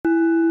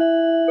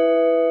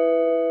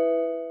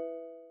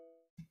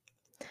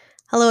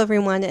Hello,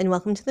 everyone, and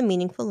welcome to the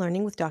Meaningful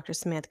Learning with Dr.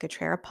 Samantha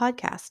Cottrera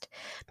podcast.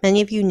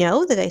 Many of you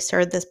know that I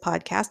started this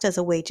podcast as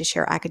a way to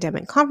share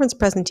academic conference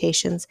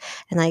presentations,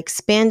 and I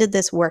expanded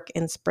this work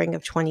in spring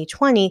of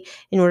 2020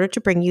 in order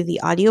to bring you the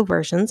audio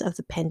versions of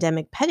the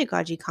pandemic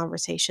pedagogy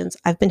conversations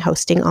I've been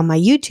hosting on my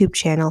YouTube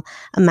channel,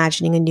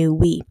 Imagining a New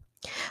We.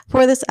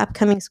 For this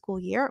upcoming school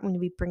year, I'm going to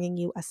be bringing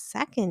you a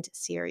second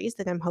series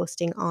that I'm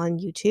hosting on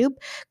YouTube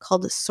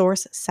called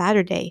Source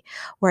Saturday,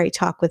 where I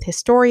talk with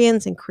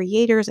historians and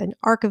creators and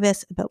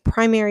archivists about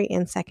primary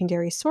and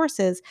secondary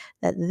sources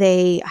that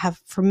they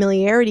have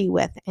familiarity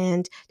with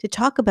and to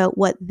talk about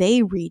what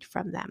they read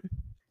from them.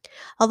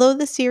 Although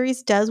the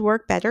series does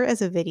work better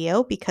as a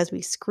video because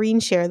we screen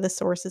share the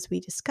sources we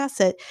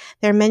discuss it,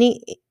 there are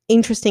many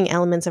interesting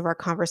elements of our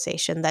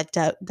conversation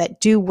that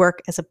do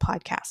work as a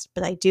podcast.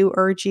 But I do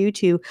urge you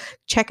to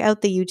check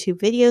out the YouTube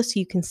video so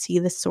you can see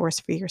the source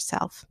for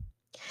yourself.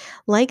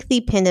 Like the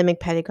Pandemic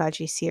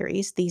Pedagogy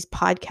series, these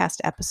podcast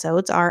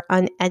episodes are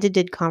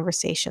unedited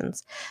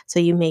conversations. So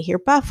you may hear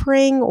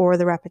buffering or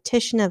the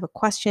repetition of a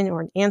question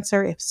or an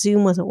answer if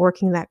Zoom wasn't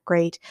working that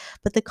great,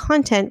 but the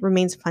content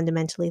remains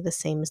fundamentally the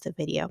same as the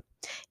video.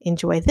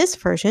 Enjoy this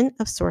version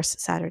of Source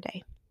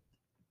Saturday.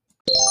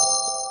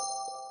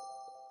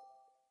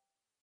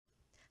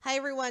 Hi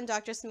everyone,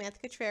 Dr. Samantha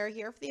Cottrera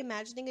here for the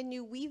Imagining a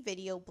New We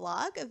video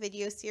blog, a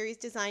video series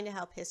designed to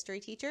help history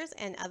teachers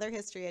and other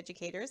history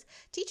educators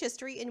teach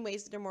history in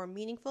ways that are more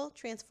meaningful,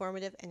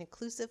 transformative, and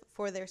inclusive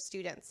for their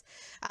students.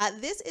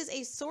 This is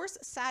a Source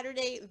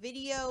Saturday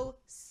video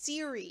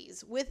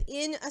series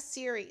within a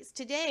series.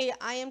 Today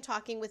I am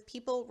talking with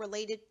people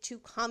related to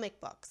comic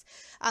books.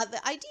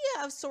 The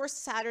idea of Source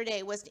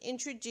Saturday was to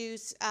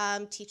introduce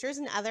teachers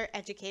and other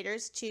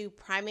educators to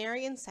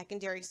primary and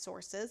secondary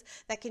sources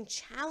that can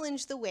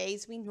challenge the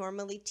ways we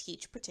normally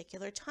teach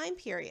particular time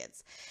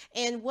periods.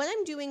 And what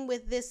I'm doing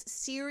with this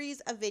series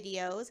of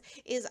videos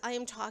is I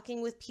am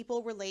talking with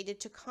people related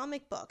to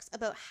comic books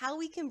about how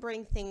we can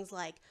bring things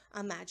like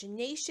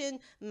imagination,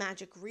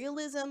 magic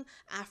realism,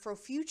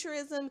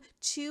 Afrofuturism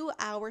to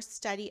our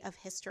study of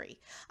history.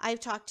 I've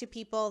talked to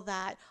people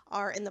that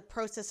are in the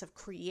process of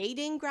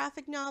creating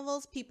graphic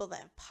novels, people that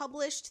have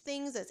published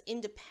things as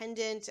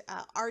independent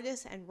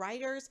artists and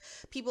writers,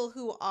 people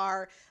who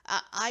are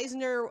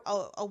Eisner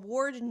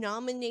Award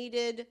nominated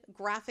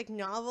graphic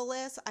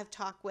novelists. I've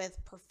talked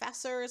with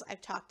professors.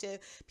 I've talked to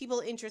people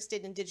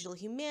interested in digital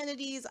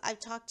humanities. I've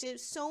talked to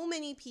so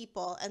many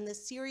people, and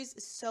this series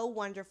is so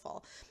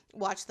wonderful.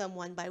 Watch them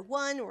one by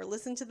one, or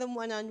listen to them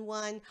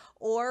one-on-one,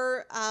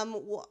 or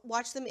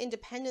watch them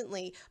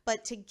independently.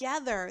 But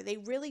together, they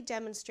really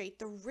demonstrate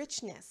the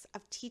richness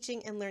of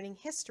teaching and learning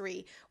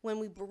history when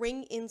we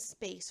bring in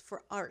space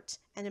for art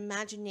and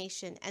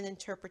imagination and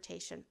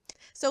interpretation.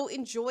 So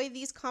enjoy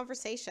these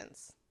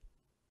conversations.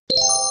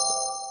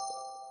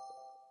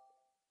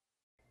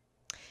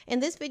 In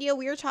this video,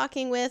 we are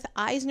talking with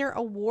Eisner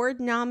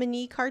Award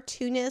nominee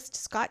cartoonist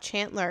Scott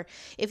Chandler.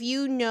 If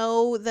you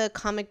know the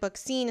comic book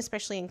scene,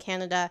 especially in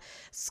Canada,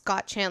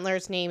 Scott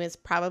Chandler's name is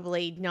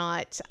probably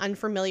not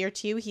unfamiliar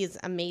to you. He's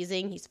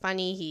amazing. He's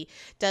funny. He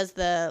does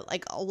a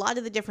lot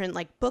of the different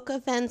book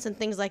events and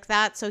things like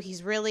that. So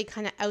he's really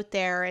kind of out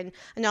there and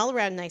an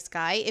all-around nice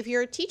guy. If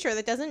you're a teacher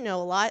that doesn't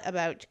know a lot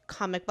about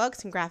comic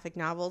books and graphic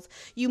novels,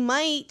 you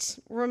might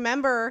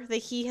remember that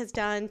he has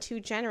done Two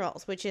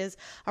Generals, which is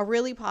a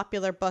really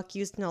popular book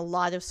used in a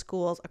lot of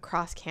schools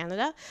across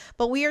Canada.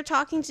 But we are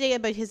talking today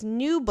about his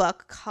new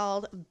book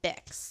called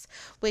Bix,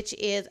 which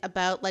is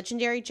about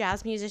legendary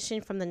jazz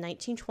musician from the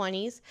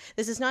 1920s.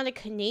 This is not a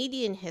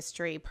Canadian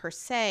history per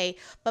se,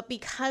 but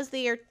because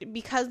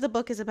the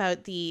book is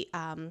about the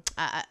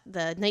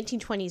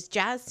 1920s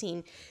jazz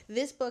scene,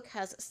 this book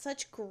has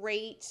such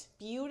great,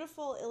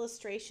 beautiful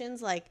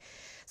illustrations.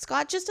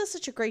 Scott just does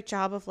such a great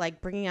job of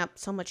learning up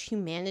so much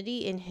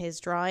humanity in his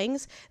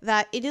drawings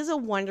that it is a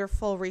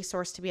wonderful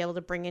resource to be able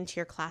to bring into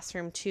your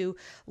classroom to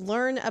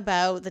learn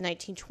about the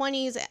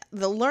 1920s,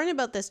 learn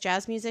about this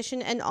jazz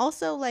musician, and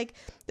also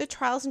the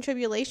trials and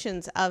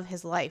tribulations of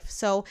his life.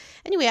 So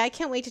anyway, I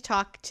can't wait to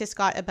talk to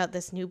Scott about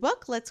this new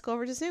book. Let's go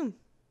over to Zoom.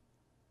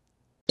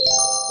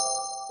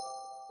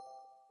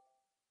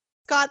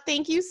 Scott,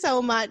 thank you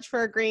so much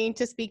for agreeing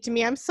to speak to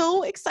me. I'm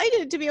so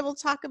excited to be able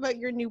to talk about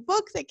your new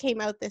book that came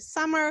out this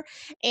summer,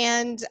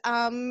 and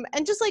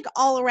just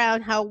all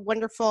around how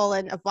wonderful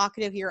and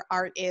evocative your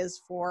art is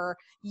for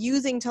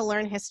using to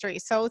learn history.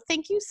 So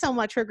thank you so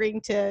much for agreeing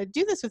to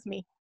do this with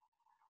me.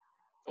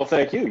 Well,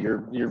 thank you.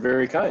 You're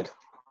very kind.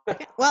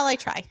 Well, I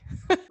try.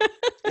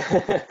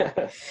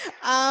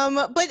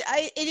 But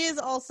it is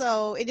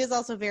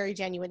also very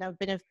genuine. I've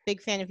been a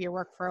big fan of your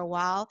work for a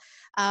while.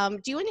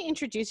 Do you want to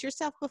introduce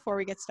yourself before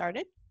we get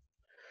started?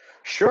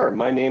 Sure.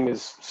 My name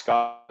is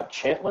Scott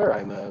Chandler.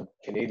 I'm a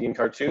Canadian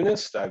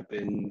cartoonist. I've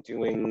been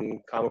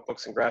doing comic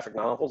books and graphic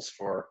novels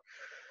for,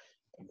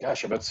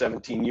 about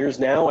 17 years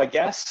now, I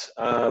guess.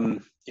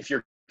 If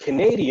you're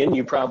Canadian,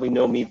 you probably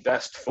know me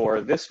best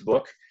for this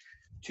book,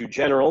 Two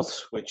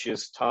Generals, which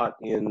is taught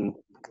in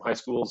high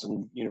schools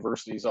and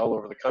universities all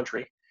over the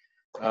country.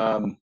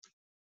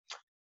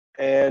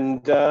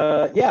 And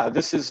yeah,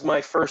 this is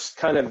my first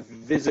kind of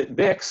visit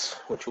Bix,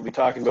 which we'll be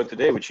talking about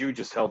today, which you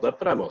just held up,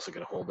 but I'm also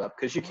going to hold up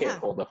because you can't Yeah.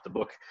 hold up the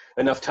book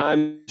enough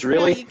times, No,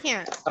 really. you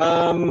can't.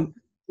 Yeah,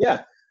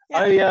 Yeah.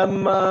 I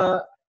am.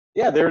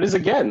 Yeah, there it is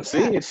again. See,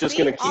 Yeah. it's just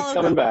See, going to keep all of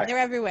coming them. back. They're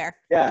everywhere.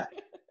 Yeah,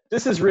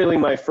 this is really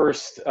my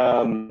first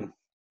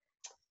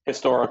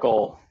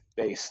historical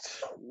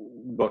based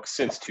book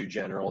since Two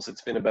Generals.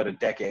 It's been about a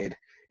decade.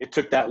 It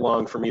took that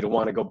long for me to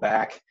want to go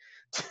back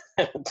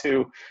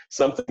to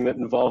something that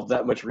involved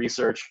that much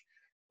research.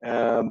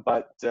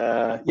 But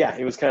yeah,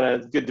 it was kind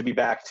of good to be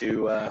back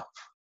to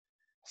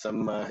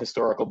some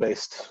historical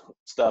based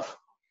stuff.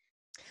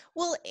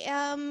 Well,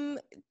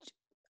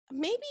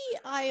 maybe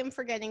I am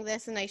forgetting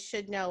this and I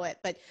should know it,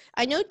 but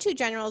I know Two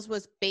Generals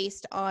was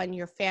based on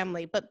your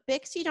family, but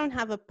Bix you don't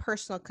have a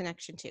personal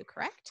connection to,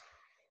 correct?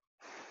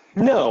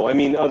 No, I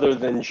mean, other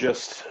than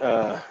just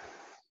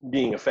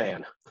being a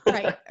fan.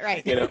 Right,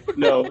 right. You know,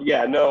 no,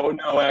 yeah, no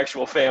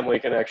actual family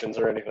connections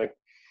or anything.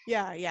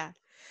 Yeah, yeah.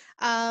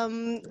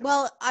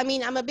 Well, I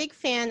mean, I'm a big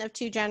fan of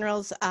Two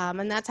Generals,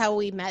 and that's how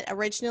we met.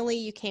 Originally,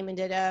 you came and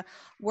did a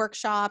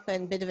workshop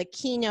and bit of a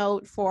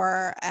keynote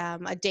for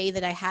a day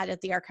that I had at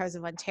the Archives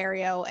of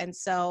Ontario. And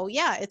so,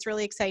 yeah, it's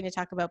really exciting to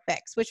talk about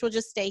Bix, which will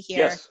just stay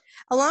here Yes.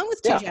 along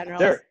with Two Yeah. Generals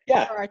There.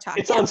 Yeah. for our talk.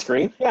 It's Yeah, on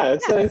screen. Yeah.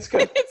 yeah. It's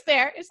good. It's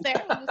there. It's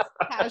there. Just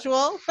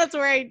casual. That's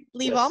where I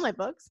leave all Yes. my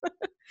books. I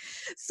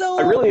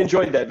So, really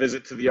enjoyed that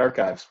visit to the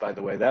archives, by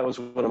the way. That was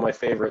one of my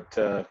favorite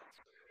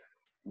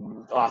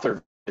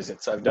author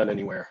visits I've done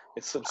anywhere.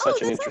 It's oh,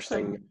 such an that's awesome.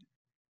 interesting,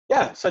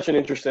 yeah, such an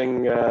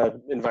interesting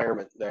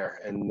environment there,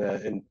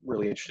 and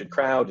really interested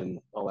crowd and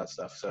all that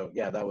stuff. So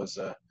yeah, that was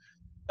a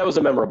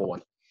memorable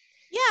one.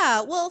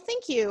 Yeah, well,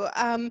 thank you.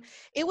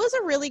 It was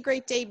a really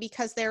great day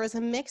because there was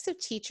a mix of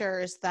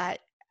teachers that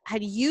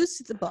had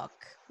used the book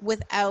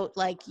without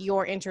like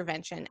your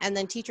intervention, and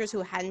then teachers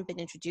who hadn't been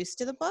introduced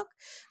to the book.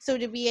 So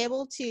to be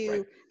able Right.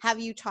 to have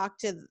you talk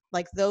to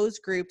like those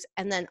groups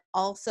and then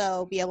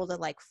also be able to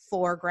like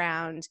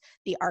foreground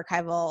the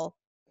archival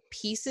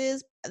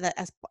pieces that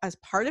as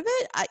part of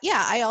it,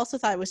 yeah, I also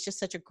thought it was just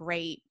such a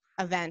great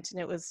event, and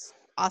it was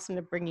awesome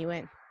to bring you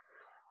in.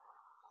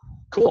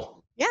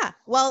 Cool. Yeah.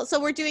 Well, so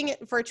we're doing it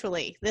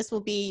virtually. This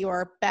will be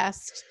your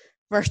best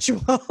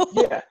virtual.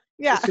 Yeah.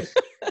 Yeah.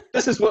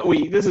 This is what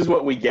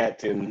we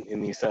get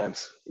in these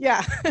times.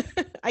 Yeah.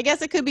 I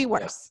guess it could be Yeah.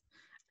 worse.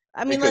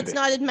 I It mean, could let's be.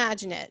 not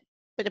imagine it,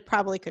 but it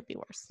probably could be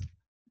worse.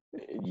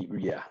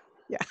 Yeah.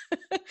 Yeah.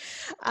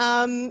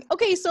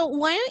 Okay, so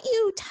why don't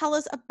you tell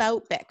us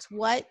about Bix?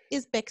 What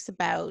is Bix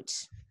about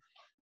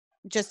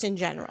just in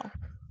general?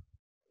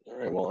 All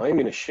right. Well, I'm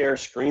going to share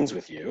screens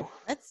with you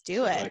Let's do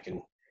so that I it.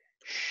 can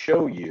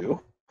show you.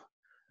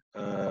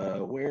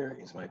 Where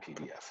is my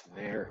PDF?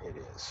 There it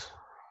is.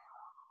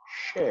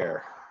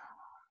 Share.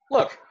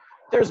 Look,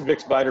 there's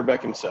Bix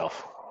Beiderbecke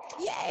himself.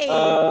 Yay.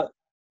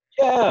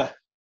 Yeah.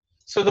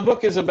 So the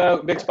book is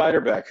about Bix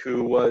Beiderbecke,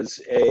 who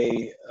was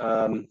a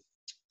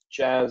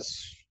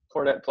jazz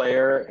cornet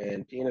player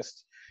and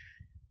pianist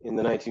in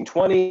the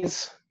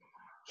 1920s.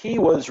 He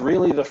was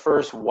really the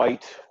first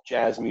white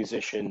jazz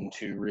musician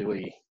to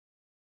really,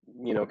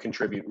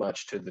 contribute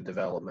much to the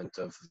development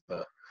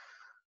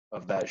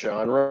of that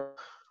genre.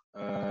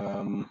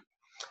 Um,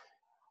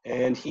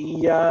 and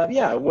he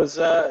was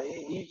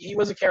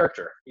a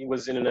character. He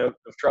was in and out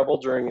of trouble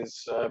during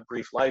his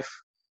brief life,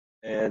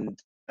 and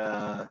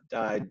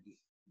died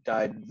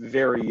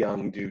very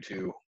young due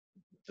to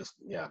just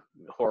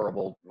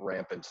horrible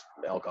rampant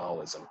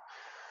alcoholism.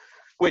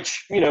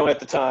 Which at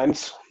the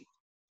times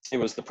it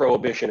was the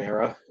Prohibition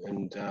era,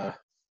 and I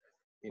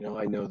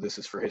know this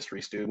is for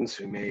history students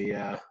who may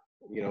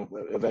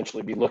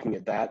eventually be looking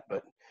at that,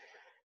 but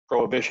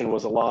Prohibition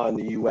was a law in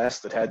the U.S.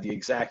 that had the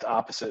exact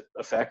opposite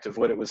effect of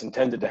what it was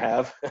intended to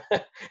have,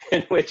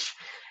 in which,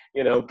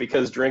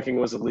 because drinking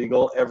was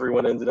illegal,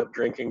 everyone ended up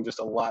drinking just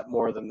a lot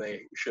more than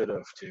they should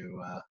have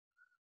to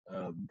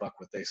buck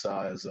what they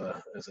saw as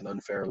an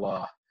unfair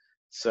law.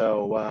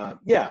 So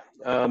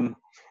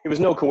it was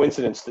no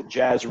coincidence that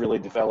jazz really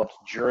developed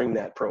during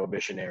that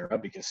Prohibition era,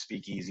 because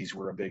speakeasies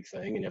were a big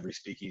thing, and every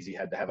speakeasy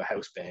had to have a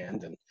house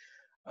band, and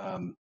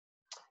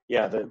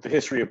the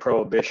history of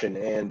Prohibition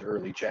and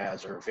early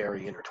jazz are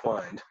very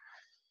intertwined,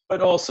 but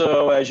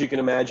also, as you can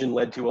imagine,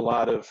 led to a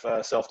lot of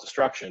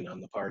self-destruction on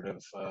the part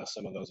of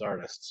some of those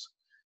artists.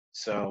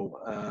 So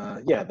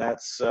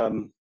that's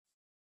in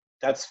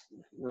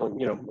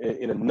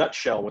a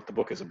nutshell what the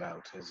book is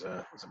about. Is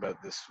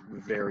about this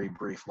very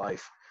brief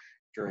life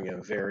during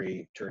a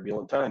very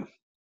turbulent time.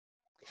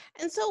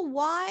 And so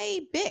why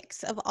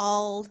Bix of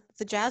all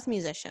the jazz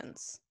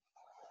musicians?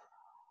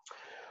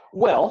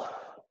 Well,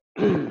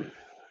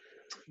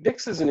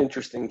 Bix is an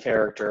interesting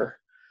character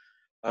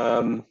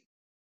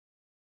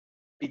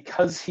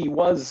because he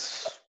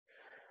was,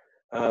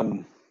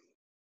 a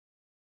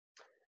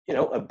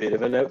bit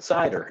of an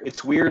outsider.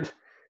 It's weird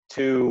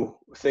to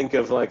think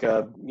of like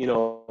a,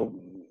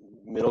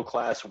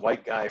 middle-class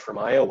white guy from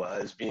Iowa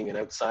as being an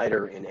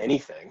outsider in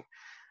anything.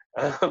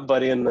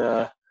 But in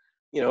the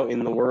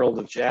world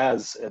of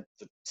jazz at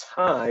the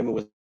time, it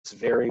was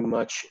very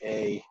much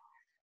a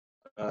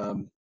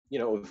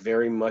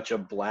very much a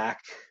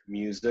black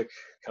music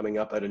coming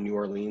up out of New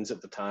Orleans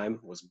at the time.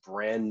 It was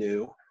brand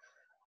new.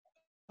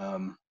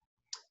 And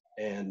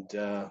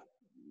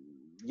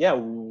yeah,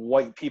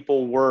 white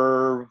people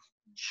were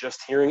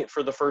just hearing it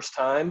for the first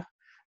time.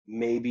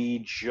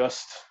 Maybe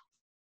just,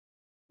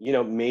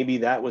 maybe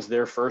that was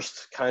their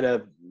first kind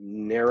of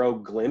narrow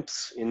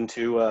glimpse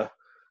into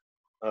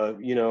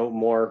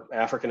more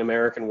African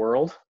American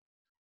world.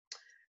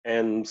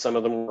 And some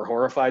of them were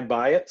horrified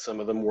by it. Some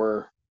of them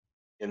were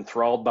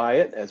enthralled by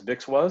it, as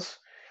Bix was.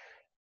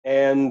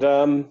 And,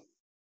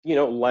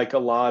 like a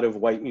lot of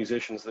white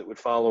musicians that would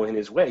follow in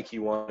his wake, he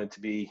wanted to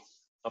be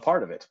a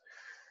part of it.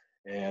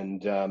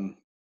 And,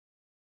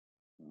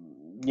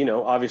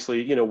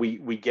 obviously,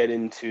 we get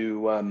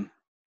into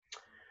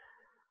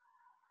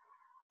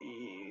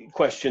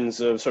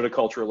questions of sort of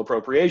cultural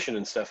appropriation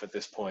and stuff at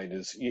this point.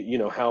 Is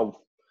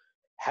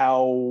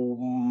how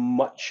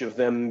much of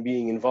them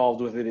being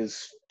involved with it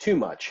is too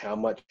much, how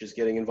much is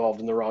getting involved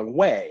in the wrong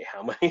way,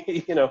 how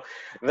many,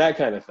 that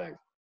kind of thing.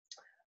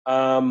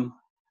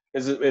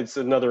 It's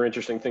another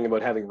interesting thing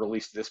about having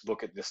released this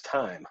book at this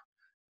time,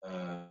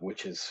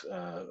 which has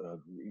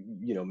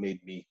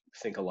made me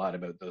think a lot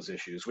about those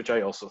issues, which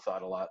I also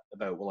thought a lot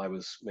about while I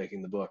was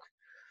making the book.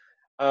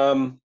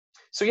 So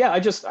yeah,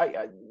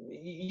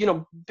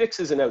 Bix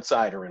is an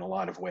outsider in a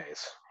lot of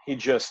ways. He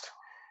just,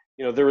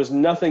 there was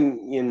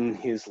nothing in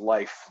his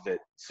life that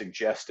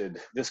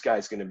suggested this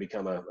guy's going to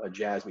become a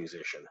jazz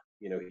musician.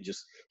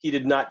 He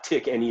did not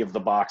tick any of the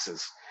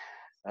boxes.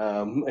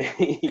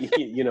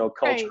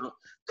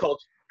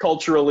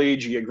 Culturally,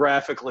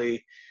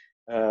 geographically,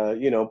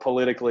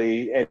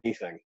 politically,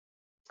 anything.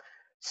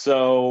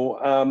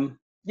 So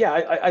yeah,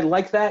 I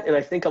like that, and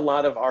I think a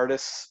lot of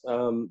artists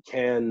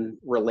can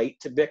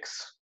relate to Bix.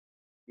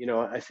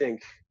 I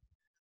think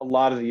a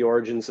lot of the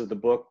origins of the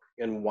book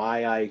and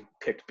why I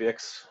picked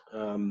Bix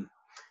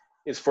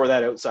is for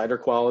that outsider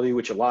quality,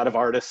 which a lot of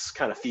artists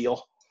kind of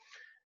feel.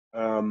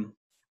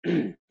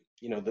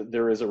 That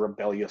there is a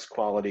rebellious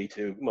quality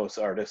to most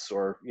artists,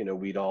 or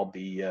we'd all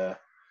be I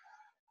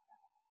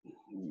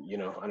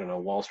don't know,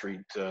 Wall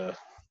Street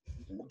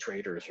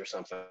traders or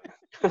something.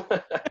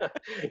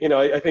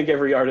 I think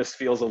every artist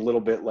feels a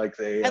little bit like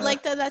they I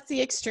like that. That's the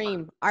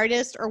extreme: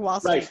 artist or Wall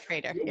Street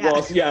trader. Yeah.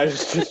 Well, yeah, I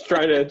was just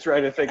trying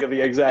to think of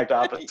the exact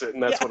opposite,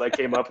 and that's what I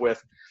came up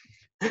with.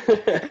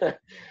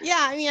 Yeah,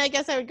 I mean, I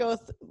guess I would go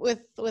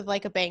with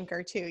like a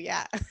banker too.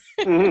 Yeah.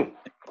 Mm-hmm.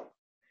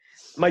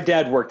 My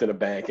dad worked in a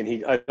bank,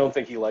 and I don't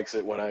think he likes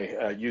it when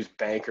I use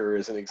banker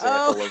as an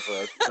example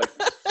of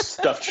a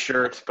stuffed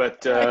shirt,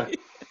 but right.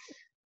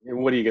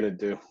 What are you going to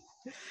do?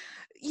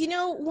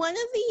 One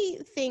of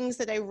the things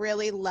that I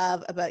really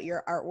love about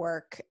your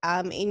artwork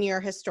in your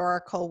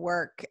historical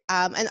work,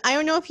 and I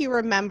don't know if you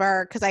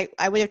remember, because I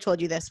would have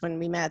told you this when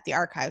we met at the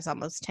archives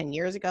almost 10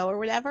 years ago or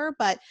whatever,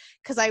 but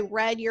because I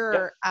read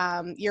your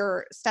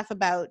stuff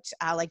about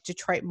like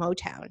Detroit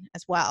Motown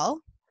as well,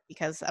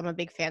 because I'm a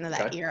big fan of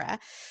that era.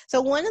 So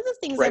one of the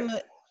things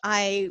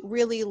I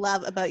really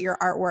love about your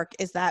artwork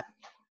is that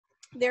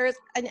there's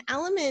an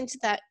element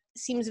that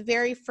seems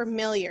very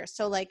familiar.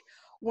 So like,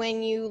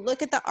 when you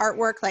look at the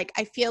artwork, like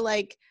I feel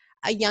like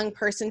a young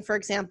person, for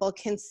example,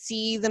 can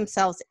see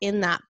themselves in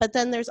that. But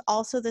then there's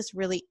also this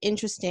really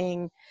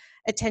interesting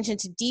attention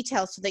to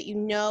detail so that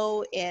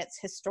it's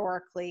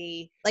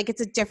historically, like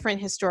it's a different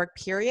historic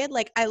period.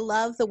 Like I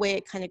love the way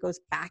it kind of goes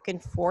back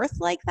and forth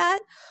like that.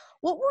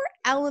 What were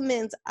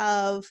elements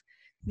of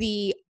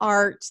the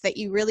art that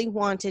you really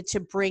wanted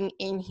to bring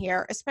in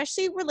here,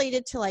 especially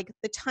related to like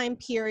the time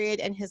period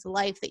and his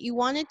life, that you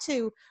wanted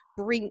to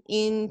bring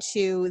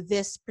into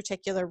this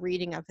particular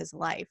reading of his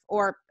life?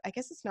 Or I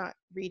guess it's not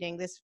reading,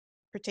 this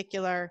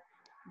particular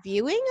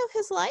viewing of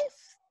his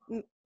life?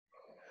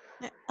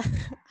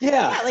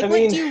 Yeah. Like,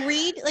 what do you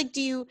read? Like,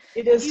 do you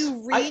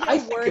read a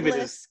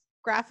wordless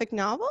graphic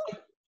novel?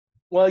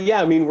 Well,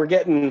 yeah, I mean, we're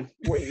getting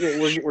pretty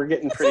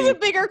this is a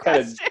bigger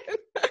question.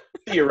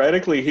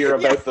 Theoretically here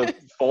about the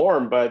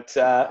form, but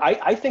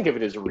I think of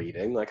it as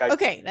reading. Like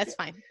okay, that's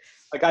fine.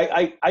 Like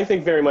I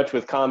think very much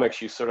with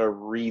comics, you sort of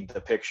read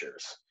the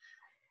pictures.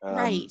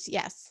 Right.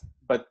 Yes.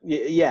 But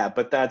yeah,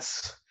 but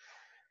that's.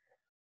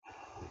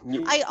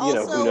 Who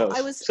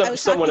knows?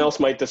 Someone else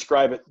might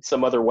describe it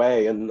some other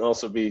way and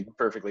also be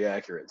perfectly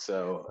accurate.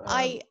 So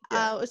I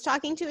was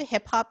talking to a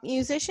hip hop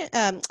musician,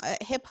 a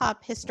hip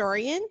hop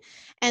historian,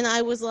 and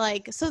I was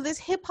like, "So this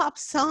hip hop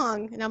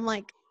song," and I'm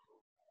like,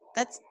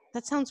 "That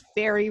sounds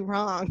very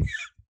wrong,"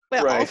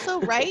 but also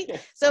right.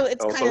 So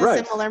it's kind of a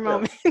similar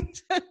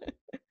moment. Yeah.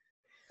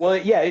 Well,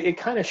 yeah, it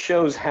kind of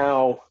shows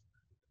how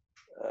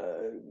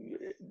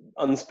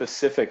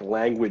unspecific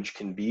language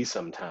can be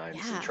sometimes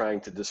in trying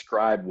to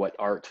describe what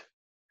art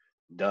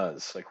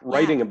does. Like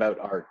writing about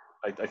art,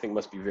 I think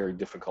must be very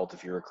difficult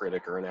if you're a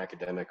critic or an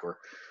academic or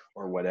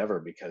whatever,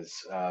 because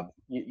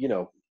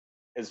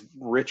as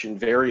rich and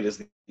varied as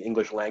the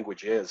English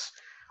language is,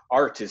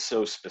 art is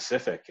so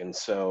specific and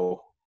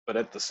so, but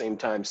at the same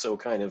time so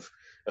kind of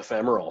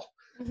ephemeral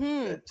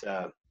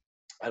that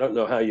I don't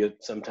know how you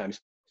sometimes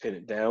pin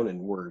it down in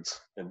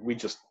words. And we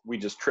just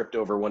tripped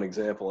over one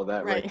example of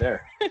that right Right.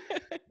 there.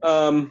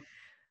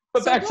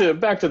 But So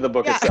back to the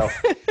book yeah.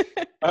 itself.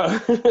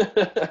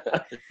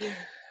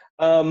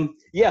 Uh,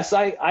 yes,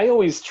 I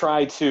always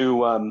try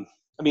to.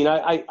 I mean,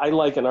 I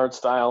like an art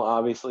style,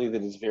 obviously,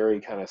 that is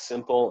very kind of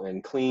simple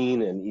and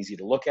clean and easy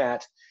to look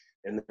at,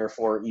 and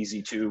therefore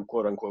easy to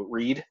quote unquote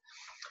read.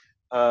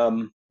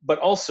 But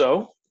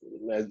also,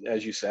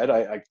 as you said,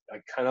 I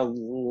kind of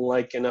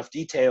like enough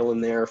detail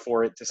in there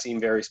for it to seem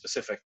very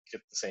specific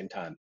at the same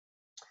time.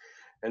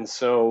 And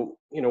so,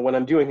 when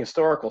I'm doing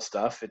historical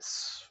stuff,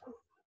 it's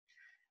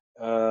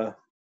uh,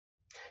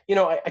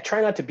 I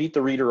try not to beat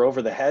the reader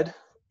over the head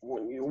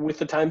with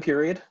the time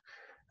period.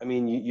 I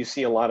mean, you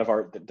see a lot of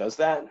art that does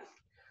that,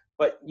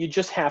 but you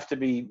just have to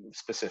be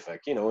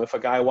specific. If a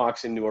guy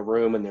walks into a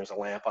room and there's a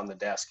lamp on the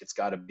desk, it's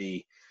got to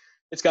be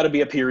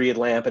a period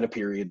lamp and a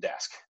period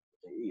desk.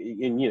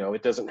 And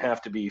it doesn't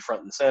have to be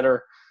front and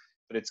center,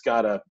 but it's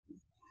got to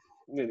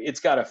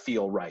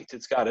feel right.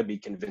 It's got to be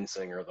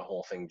convincing, or the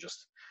whole thing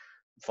just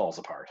falls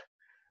apart.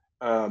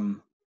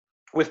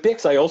 With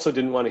Bix, I also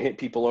didn't want to hit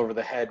people over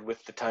the head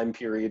with the time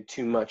period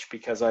too much,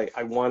 because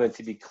I wanted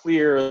to be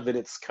clear that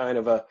it's kind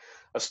of a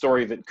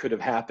story that could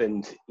have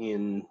happened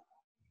in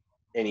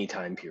any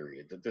time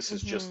period, that this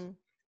is just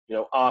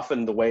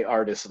often the way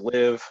artists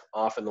live,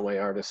 often the way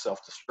artists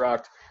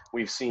self-destruct.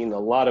 We've seen a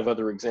lot of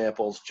other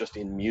examples just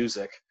in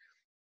music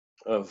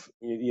of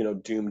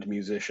doomed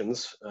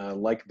musicians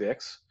like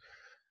Bix.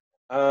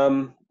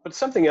 But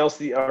something else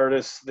the art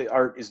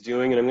is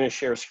doing, and I'm going to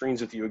share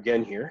screens with you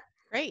again here.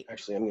 Great.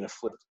 Actually, I'm going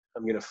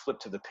to flip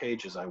to the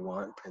pages I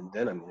want, and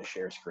then I'm going to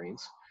share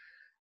screens.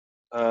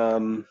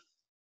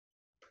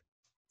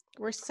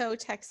 We're so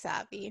tech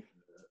savvy.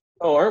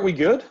 Oh, aren't we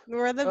good?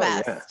 We're the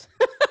best.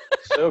 Yeah.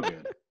 So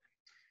good.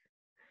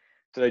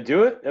 Did I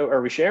do it? Oh,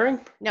 are we sharing?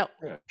 No.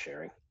 We're not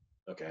sharing.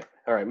 Okay.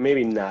 All right.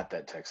 Maybe not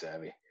that tech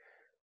savvy.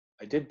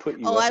 I did put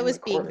you. Oh, up I in was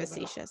the being corner,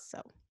 facetious.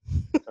 So.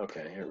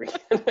 Okay. Here we go.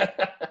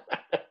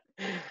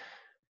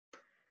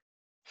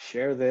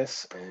 Share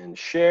this and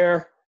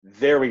share.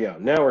 There we go.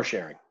 Now we're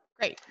sharing.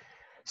 Great.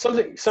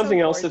 Something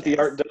else that the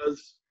art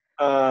does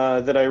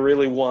that I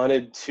really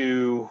wanted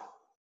to,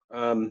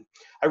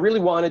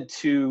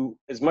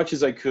 as much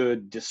as I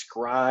could,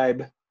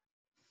 describe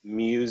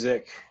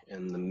music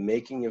and the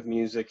making of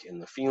music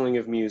and the feeling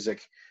of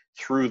music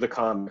through the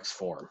comics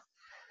form.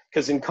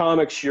 Because in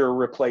comics, you're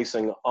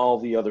replacing all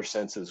the other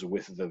senses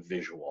with the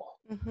visual.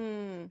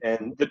 Mm-hmm.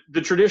 And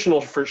the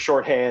traditional for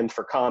shorthand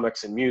for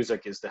comics and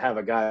music is to have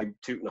a guy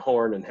tooting a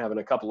horn and having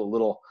a couple of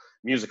little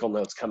musical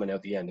notes coming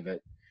out the end of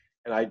it.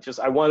 And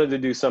I wanted to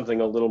do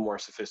something a little more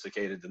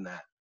sophisticated than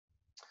that.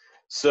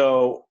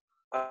 So,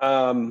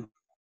 I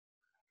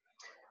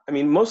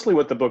mean, mostly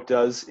what the book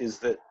does is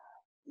that,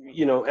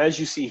 as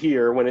you see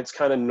here, when it's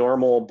kind of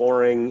normal,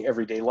 boring,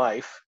 everyday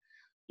life,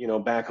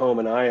 back home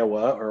in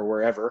Iowa or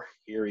wherever,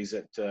 here he's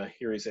at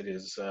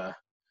his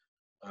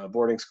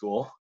boarding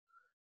school.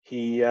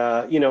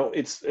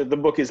 The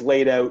book is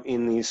laid out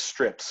in these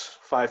strips,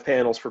 5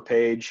 panels per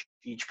page,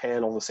 each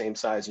panel the same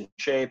size and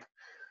shape.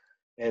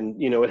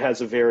 And, it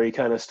has a very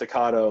kind of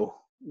staccato,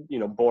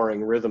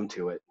 boring rhythm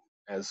to it,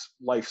 as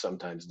life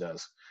sometimes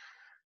does.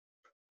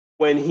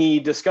 When he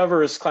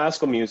discovers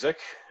classical music,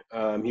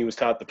 he was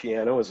taught the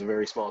piano as a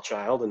very small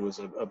child and was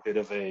a bit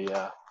of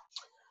a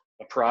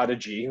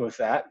prodigy with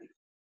that.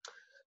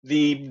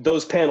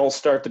 Those panels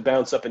start to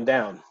bounce up and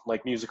down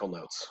like musical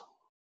notes.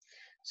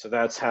 So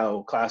that's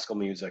how classical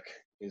music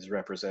is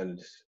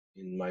represented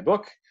in my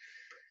book.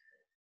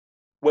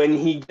 When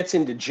he gets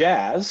into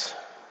jazz,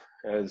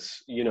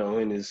 as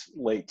in his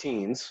late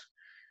teens,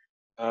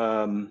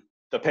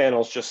 the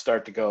panels just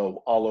start to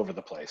go all over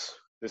the place.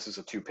 This is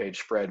a 2-page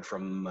spread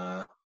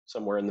from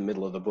somewhere in the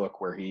middle of the book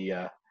where he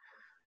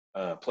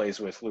plays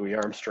with Louis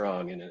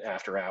Armstrong in an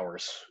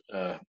after-hours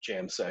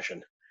jam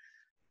session.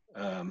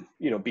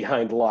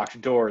 Behind locked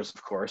doors,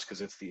 of course,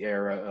 because it's the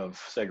era of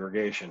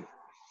segregation.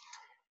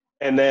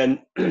 And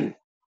then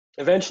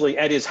eventually,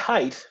 at his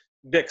height,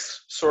 Bix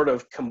sort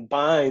of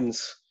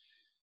combines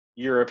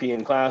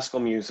European classical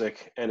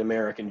music and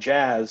American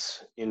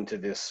jazz into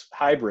this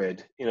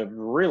hybrid in a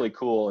really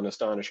cool and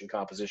astonishing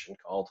composition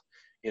called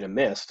In a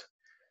Mist.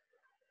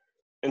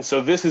 And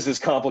so this is as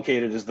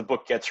complicated as the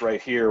book gets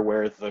right here,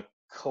 where the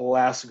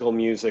classical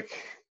music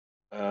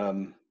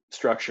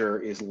structure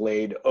is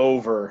laid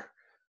over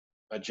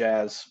a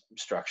jazz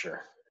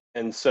structure.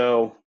 And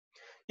so,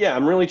 yeah,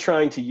 I'm really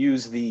trying to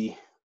use the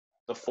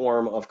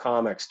form of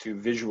comics to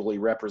visually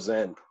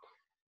represent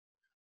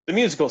the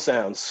musical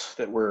sounds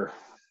that we're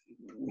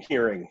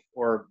hearing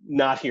or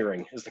not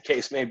hearing, as the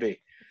case may be.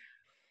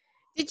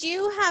 Did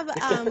you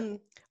have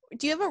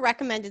do you have a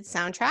recommended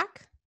soundtrack,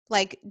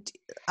 like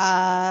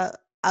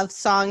of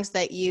songs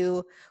that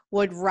you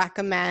would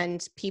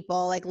recommend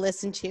people like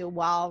listen to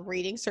while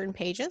reading certain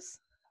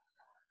pages?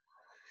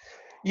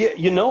 Yeah,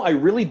 I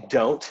really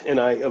don't, and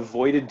I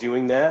avoided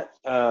doing that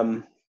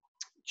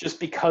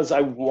just because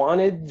I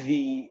wanted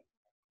the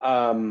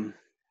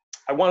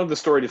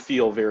story to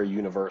feel very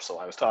universal.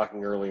 I was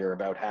talking earlier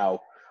about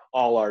how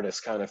all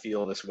artists kind of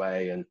feel this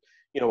way, and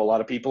a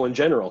lot of people in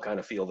general kind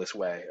of feel this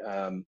way.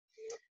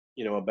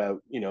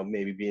 About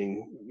maybe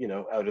being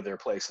out of their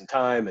place and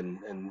time,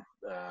 and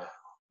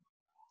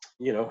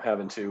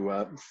having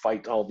to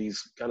fight all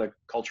these kind of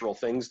cultural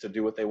things to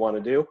do what they want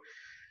to do.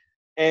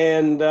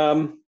 And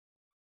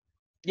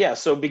yeah,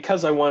 so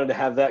because I wanted to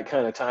have that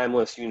kind of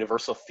timeless,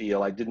 universal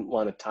feel, I didn't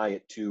want to tie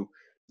it to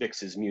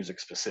Bix's music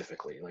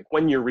specifically. Like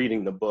when you're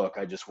reading the book,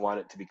 I just want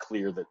it to be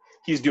clear that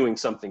he's doing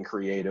something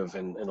creative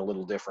and a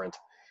little different,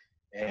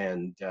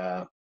 and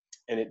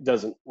it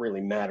doesn't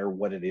really matter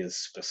what it is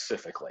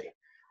specifically.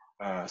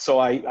 So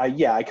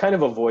I kind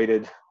of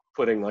avoided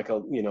putting like a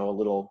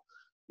little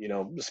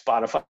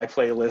Spotify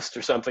playlist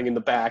or something in the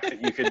back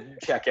that you could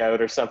check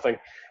out or something.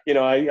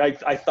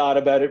 I thought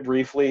about it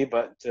briefly,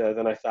 but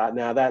then I thought,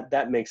 nah,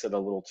 that makes it a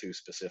little too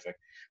specific.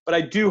 But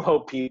I do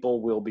hope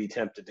people will be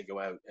tempted to go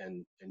out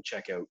and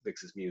check out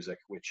Bix's music,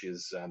 which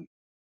is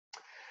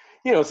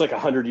it's like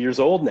 100 years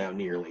old now,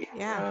 nearly.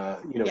 Yeah.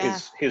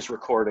 His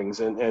recordings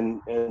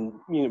and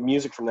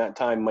music from that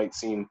time might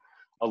seem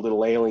a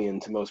little alien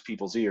to most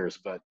people's ears,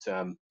 but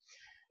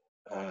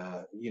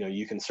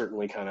you can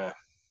certainly kind of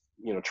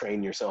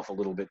train yourself a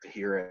little bit to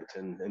hear it,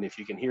 and if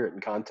you can hear it in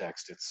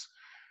context, it's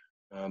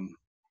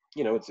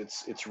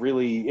it's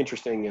really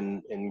interesting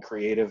and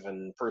creative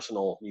and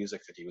personal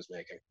music that he was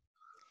making.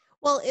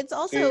 Well, it's So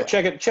also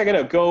check it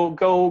out.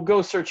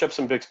 Go search up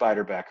some Bix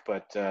Beiderbecke,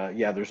 but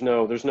yeah, there's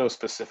no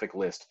specific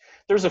list.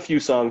 There's a few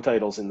song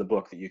titles in the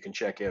book that you can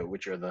check out,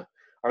 which are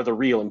the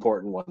real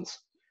important ones.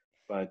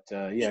 But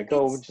yeah,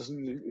 just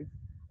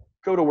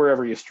go to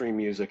wherever you stream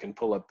music and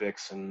pull up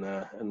Bix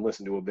and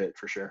listen to a bit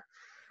for sure.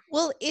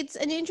 Well, it's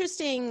an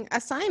interesting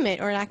assignment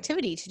or an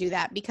activity to do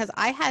that, because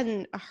I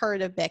hadn't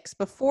heard of Bix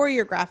before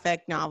your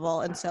graphic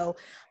novel. And so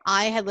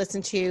I had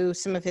listened to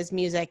some of his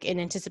music in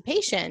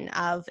anticipation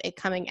of it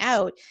coming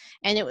out.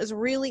 And it was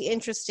really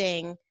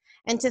interesting.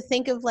 And to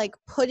think of like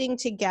putting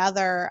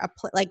together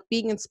like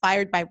being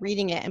inspired by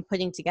reading it and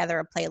putting together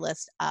a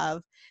playlist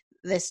of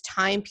this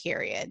time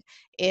period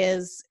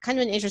is kind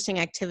of an interesting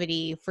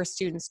activity for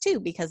students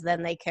too, because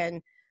then they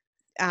can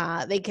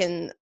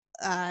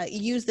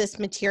use this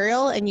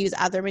material and use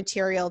other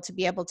material to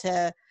be able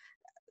to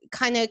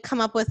kind of come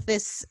up with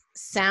this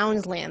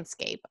sound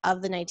landscape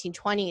of the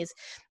 1920s.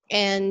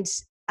 And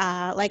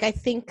like, I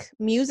think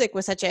music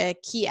was such a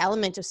key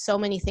element of so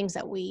many things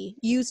that we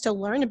used to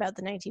learn about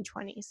the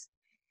 1920s.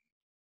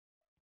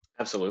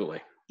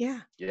 Absolutely. Yeah.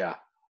 Yeah.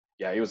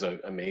 It was an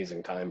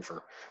amazing time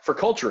for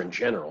culture in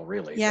general,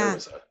 really. Yeah.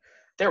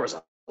 There was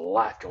a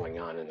lot going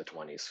on in the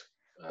 20s.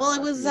 Well,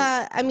 it was,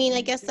 I mean,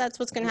 I guess that's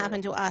what's going to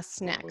happen to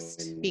us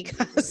next,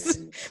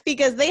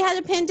 because they had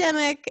a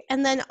pandemic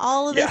and then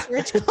all of this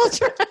rich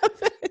culture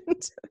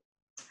happened.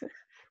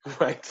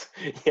 Right.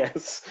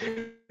 Yes.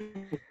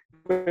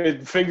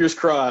 Fingers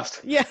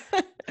crossed. Yeah.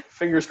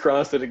 Fingers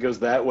crossed that it goes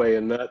that way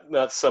and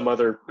not some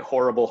other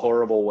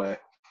horrible way.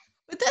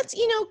 But that's,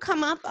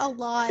 come up a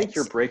lot. I think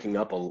you're breaking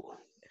up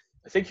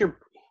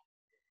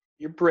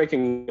you're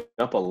breaking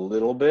up a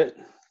little bit.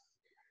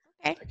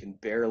 Okay. I can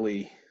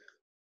barely.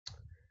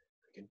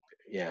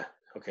 Yeah.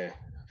 Okay.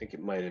 I think it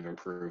might have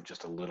improved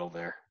just a little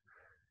there.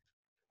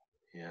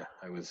 Yeah.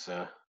 I was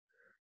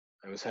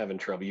having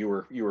trouble.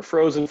 You were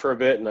frozen for a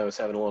bit, and I was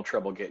having a little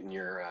trouble getting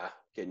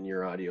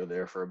your audio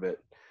there for a bit.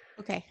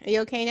 Okay. Are you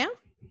okay now?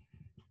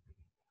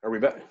 Are we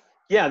back?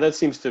 Yeah, that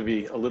seems to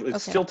be a little. It's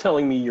Okay. still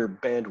telling me your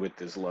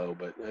bandwidth is low,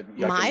 but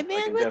My bandwidth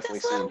I can definitely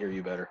is see low? and hear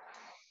you better.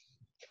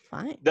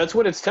 Fine. That's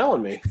what it's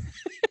telling me.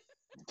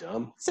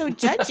 Dumb. So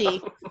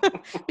judgy.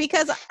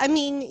 Because I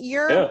mean,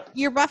 you're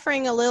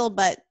buffering a little,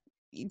 but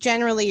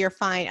generally you're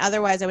fine.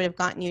 Otherwise, I would have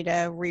gotten you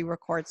to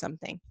re-record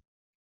something.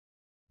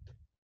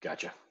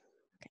 Gotcha.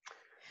 Okay.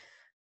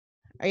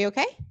 Are you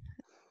okay?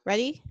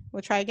 Ready?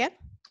 We'll try again.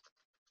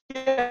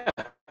 Yeah,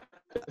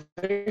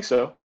 I think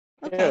so.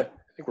 Okay. Yeah,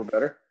 I think we're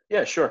better.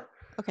 Yeah, sure.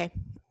 Okay.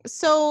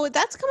 So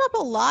that's come up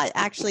a lot,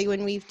 actually,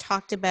 when we've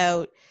talked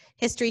about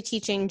history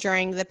teaching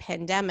during the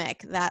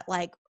pandemic, that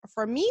like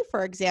for me,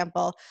 for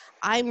example,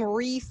 I'm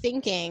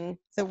rethinking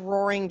the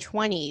Roaring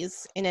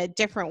 20s in a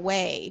different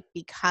way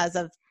because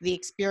of the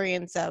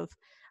experience of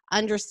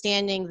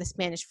understanding the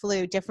Spanish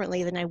flu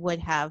differently than I would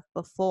have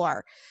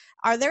before.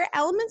 Are there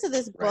elements of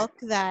this book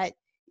that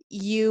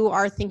you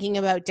are thinking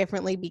about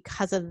differently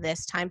because of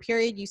this time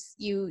period?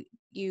 You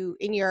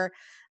in your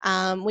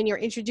when you're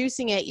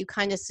introducing it, you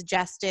kind of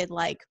suggested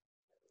like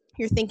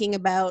you're thinking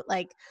about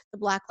like the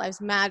Black Lives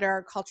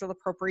Matter, cultural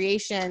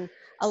appropriation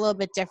a little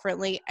bit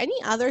differently. Any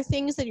other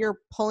things that you're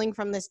pulling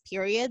from this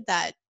period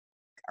that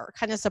are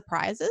kind of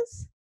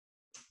surprises?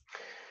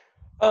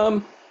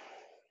 I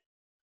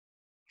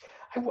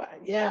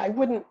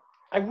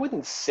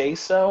wouldn't say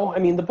so. I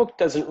mean, the book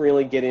doesn't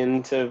really get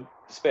into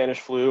Spanish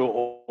flu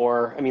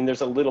or I mean,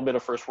 there's a little bit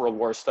of First World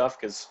War stuff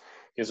because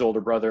his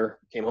older brother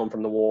came home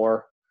from the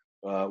war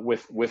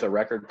with a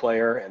record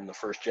player and the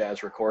first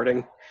jazz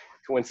recording,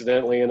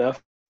 coincidentally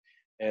enough,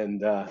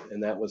 and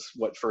that was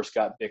what first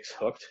got Bix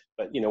hooked.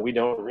 But we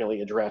don't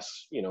really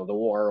address the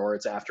war or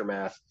its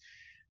aftermath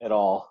at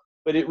all.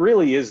 But it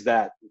really is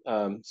that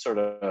sort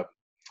of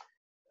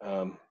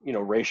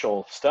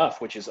racial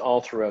stuff, which is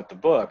all throughout the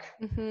book.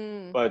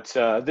 Mm-hmm. But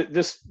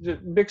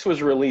Bix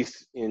was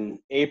released in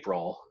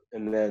April,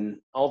 and then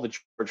all the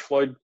George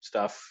Floyd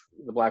stuff,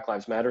 the Black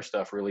Lives Matter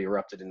stuff, really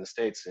erupted in the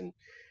States in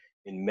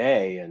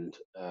May, and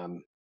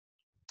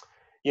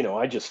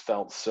I just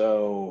felt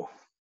so.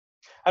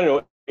 I don't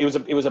know. It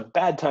was a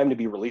bad time to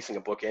be releasing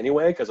a book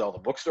anyway, because all the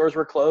bookstores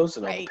were closed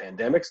and all the Right.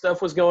 pandemic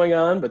stuff was going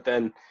on. But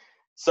then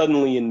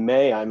suddenly in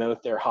May, I'm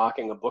out there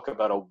hawking a book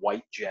about a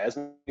white jazz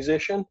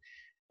musician,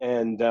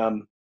 and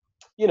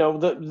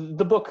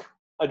the book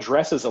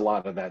addresses a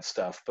lot of that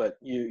stuff, but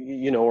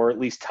or at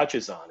least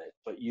touches on it.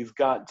 But you've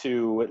got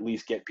to at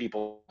least get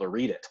people to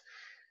read it,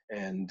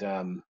 and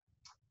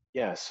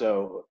yeah,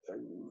 so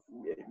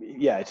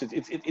yeah,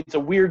 it's a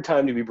weird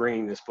time to be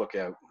bringing this book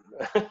out.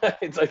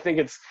 I think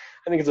it's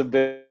a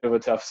bit of a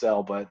tough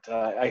sell, but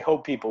I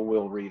hope people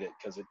will read it,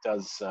 because it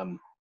does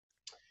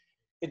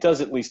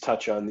at least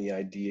touch on the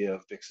idea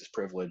of Bix's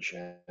privilege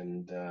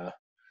and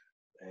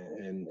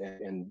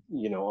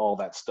all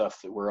that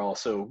stuff that we're all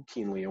so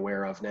keenly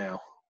aware of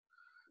now.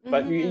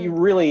 But you Mm-hmm.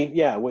 really,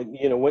 yeah,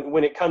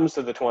 when it comes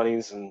to the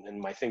 20s and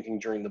my thinking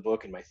during the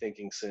book and my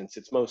thinking since,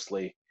 it's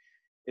mostly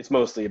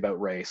about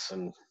race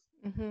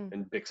Mm-hmm.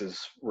 and Bix's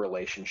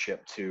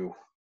relationship to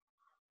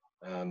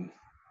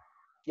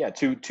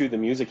to the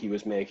music he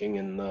was making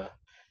and the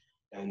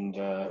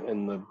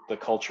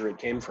culture it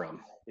came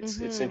from. It's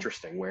Mm-hmm.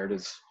 interesting.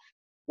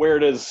 Where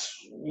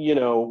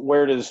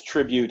does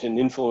tribute and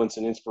influence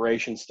and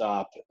inspiration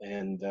stop,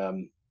 and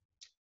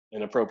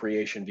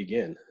appropriation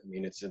begin? I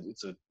mean, it's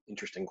a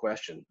interesting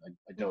question.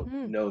 I don't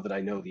Mm-hmm. know that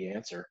I know the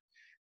answer.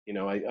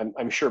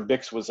 I'm sure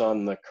Bix was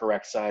on the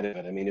correct side of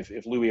it. I mean,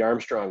 if Louis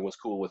Armstrong was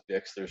cool with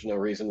Bix, there's no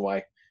reason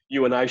why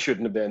you and I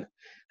shouldn't have been.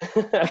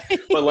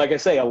 But like I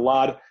say, a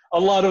lot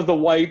of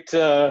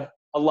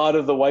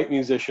the white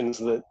musicians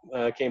that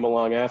came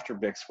along after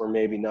Bix were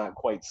maybe not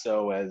quite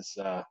so as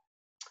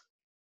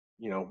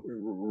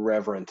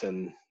reverent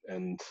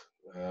and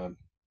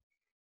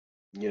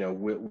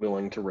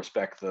willing to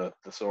respect the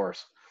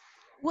source.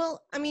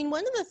 Well, I mean,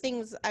 one of the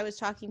things I was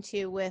talking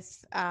to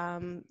with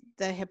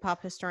the hip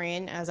hop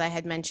historian, as I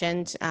had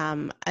mentioned,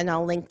 and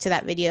I'll link to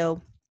that video,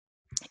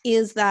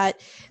 is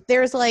that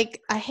there's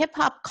like a hip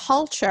hop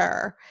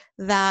culture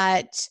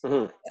that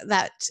Hmm.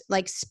 that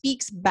like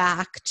speaks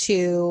back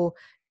to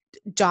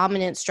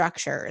dominant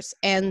structures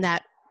and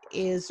that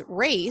is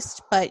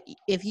raced. But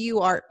if you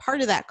are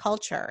part of that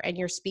culture and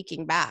you're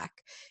speaking back,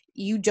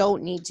 you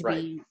don't need to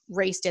Right. be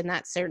raced in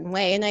that certain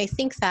way. And I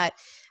think that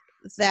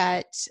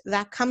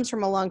comes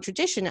from a long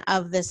tradition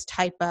of this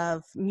type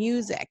of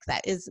music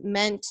that is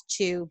meant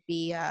to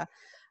be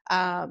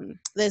that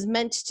is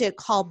meant to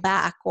call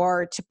back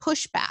or to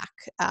push back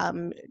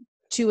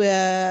to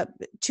a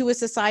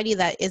society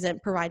that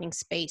isn't providing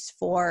space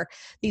for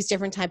these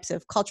different types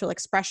of cultural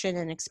expression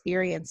and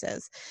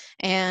experiences.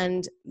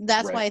 And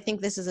that's why Right. I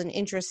think this is an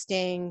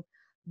interesting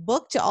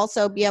book to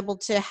also be able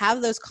to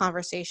have those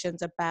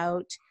conversations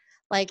about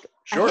like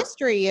a Sure.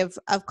 history of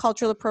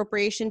cultural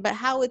appropriation, but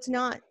how it's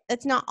not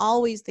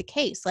always the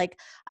case. Like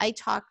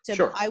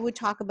Sure. I would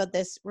talk about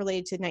this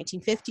related to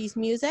 1950s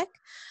music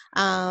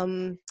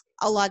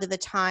a lot of the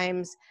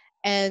times,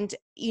 and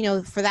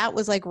for that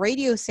was like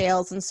radio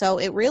sales, and so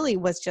it really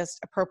was just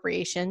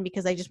appropriation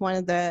because I just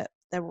wanted the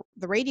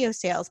radio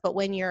sales. But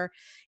when you're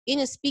in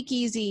a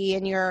speakeasy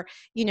and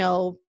you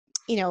know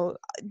you know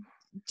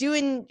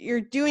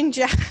you're doing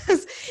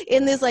jazz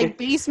in this like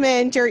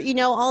basement or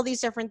all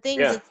these different things,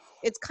 Yeah.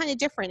 it's kind of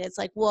different. It's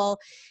like, well,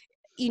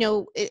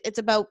 it's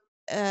about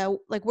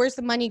like, where's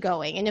the money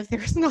going? And if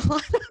there's not a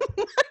lot of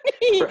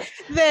money, Right.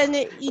 then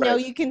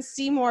Right. you can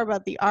see more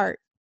about the art.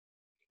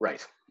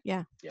 Right.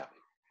 Yeah. Yeah.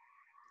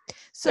 Yeah.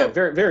 So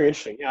Very, very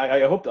interesting. Yeah.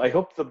 I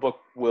hope the book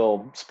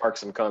will spark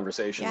some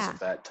conversations yeah. of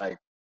that type,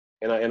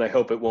 and I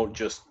hope it won't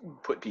just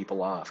put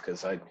people off,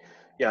 because I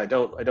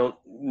don't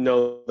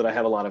know that I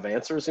have a lot of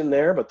answers in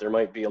there, but there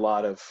might be a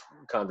lot of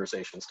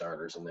conversation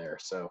starters in there.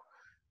 So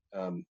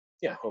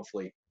yeah,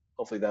 hopefully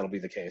that'll be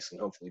the case, and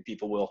hopefully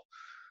people will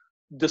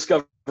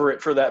discover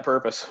it for that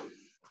purpose.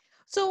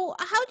 So,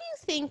 how do you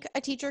think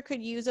a teacher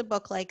could use a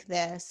book like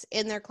this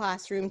in their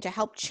classroom to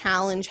help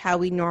challenge how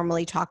we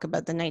normally talk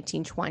about the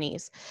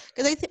 1920s?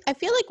 Because I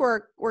feel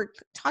like we're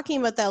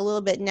talking about that a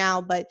little bit now,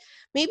 but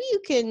maybe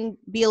you can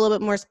be a little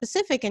bit more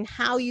specific in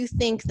how you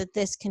think that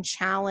this can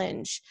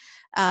challenge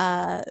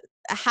uh,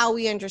 how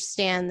we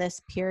understand this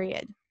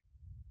period.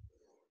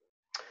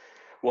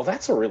 Well,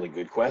 that's a really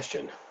good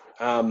question.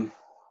 Um,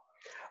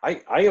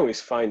 I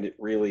always find it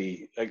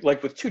really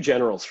like with Two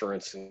Generals, for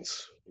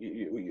instance.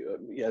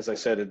 As I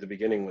said at the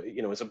beginning,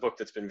 it's a book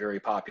that's been very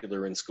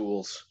popular in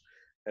schools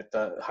at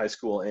the high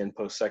school and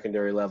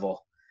post-secondary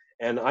level,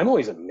 and I'm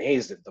always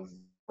amazed at the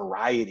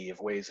variety of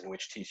ways in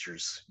which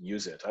teachers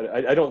use it.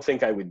 I don't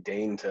think I would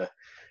deign to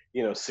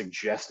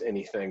suggest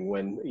anything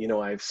when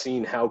I've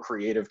seen how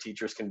creative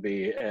teachers can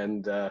be,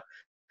 and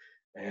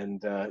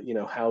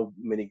how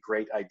many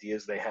great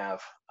ideas they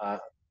have.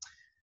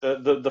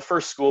 the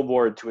first school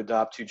board to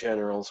adopt two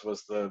generals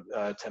was the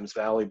Thames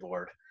Valley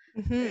Board,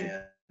 Mm-hmm.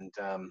 and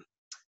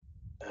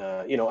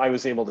I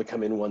was able to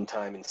come in one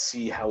time and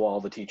see how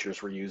all the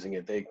teachers were using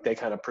it. They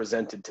kind of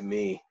presented to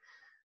me,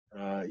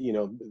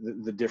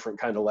 the different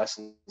kind of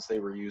lessons they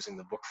were using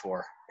the book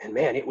for. And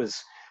man,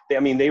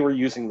 they were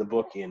using the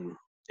book in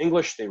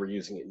English, they were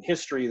using it in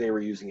history, they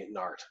were using it in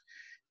art,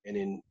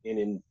 and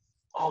in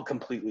all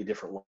completely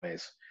different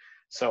ways.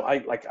 So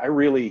I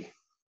really,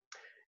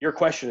 your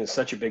question is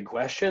such a big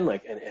question,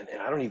 and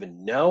I don't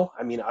even know.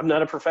 I mean, I'm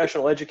not a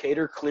professional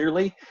educator,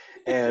 clearly,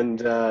 and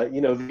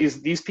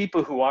these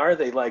people who are,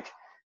 they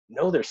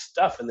know their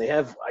stuff, and they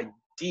have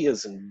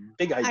ideas and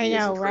big I ideas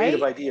know, and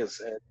creative right?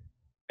 ideas,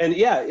 and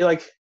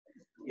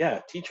yeah,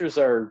 teachers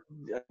are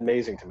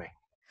amazing to me.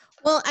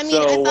 Well, I mean,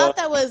 So I thought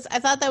that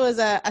was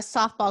a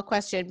softball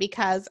question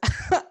because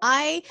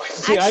I see, I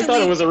thought it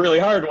actually was a really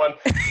hard one.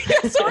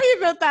 sorry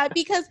about that,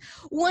 because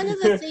one of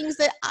the things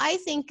that I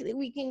think that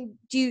we can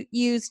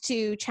use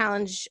to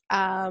challenge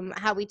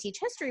how we teach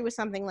history with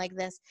something like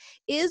this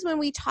is when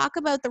we talk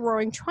about the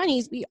Roaring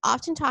Twenties, we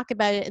often talk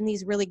about it in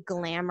these really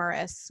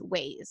glamorous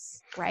ways,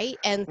 right?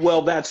 And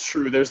Well, that's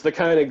true. There's the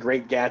kind of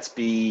Great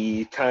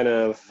Gatsby kind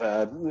of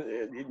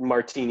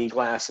martini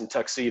glass and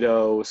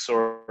tuxedo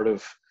sort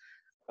of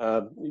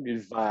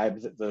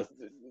vibe that the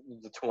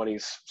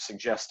 20s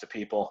suggests to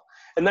people,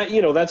 and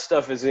that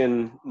stuff is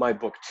in my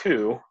book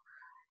too.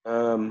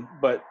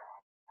 But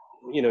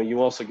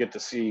you also get to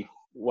see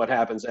what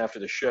happens after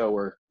the show,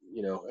 where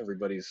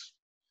everybody's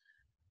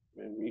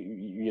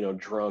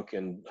drunk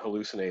and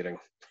hallucinating.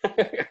 'Cause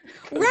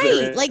right,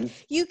 they're like in,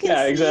 you can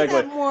yeah, see that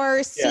exactly. more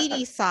Yeah,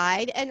 seedy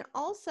side, and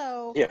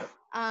also yeah,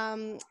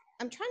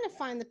 I'm trying to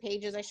find the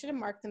pages. I should have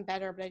marked them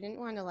better, but I didn't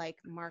want to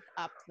mark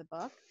up the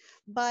book.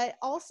 But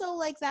also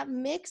that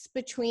mix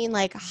between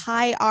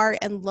high art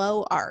and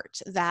low art,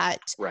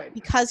 that right.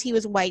 because he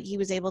was white, he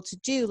was able to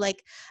do.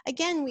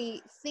 Again,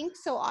 we think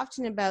so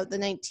often about the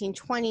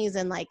 1920s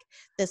and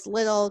this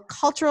little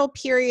cultural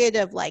period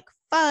of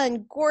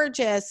fun,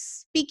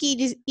 gorgeous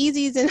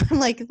speakeasies, and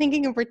I'm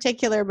thinking in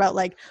particular about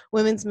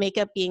women's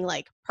makeup being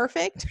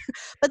perfect.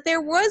 But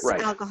there was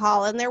Right.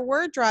 alcohol and there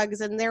were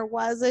drugs and there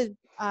was a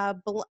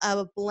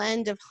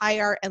blend of high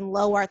art and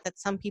low art that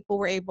some people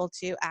were able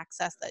to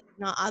access that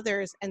not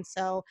others. And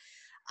so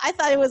I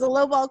thought it was a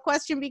lowball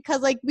question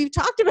because we've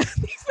talked about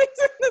these things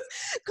in this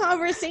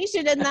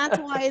conversation, and that's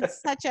why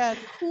it's such a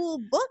cool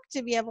book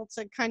to be able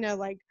to kind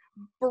of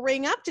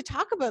bring up to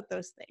talk about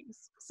those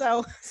things.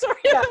 So sorry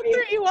Yeah, if I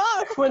threw you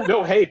off.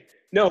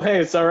 no, hey,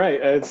 it's all right.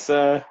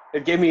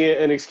 It gave me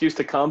an excuse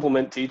to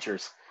compliment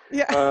teachers.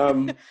 Yeah.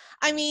 Um,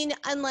 I mean,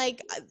 and I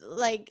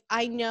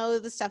know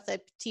the stuff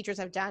that teachers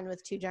have done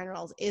with Two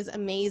Generals is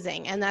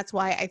amazing, and that's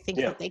why I think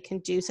yeah, that they can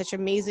do such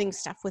amazing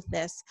stuff with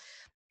this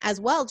as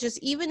well. Just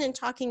even in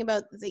talking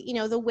about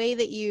the way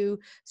that you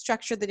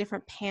structure the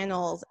different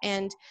panels.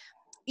 And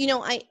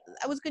I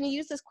was going to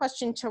use this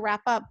question to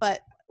wrap up,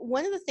 but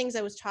one of the things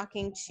I was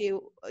talking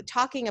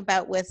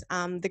about with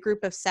the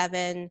group of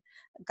 7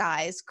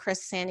 guys,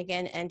 Chris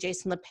Sanigan and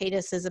Jason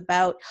Lapidus, is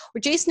about, or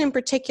Jason in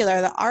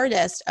particular, the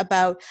artist,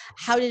 about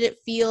how did it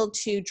feel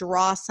to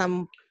draw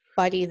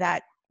somebody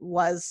that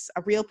was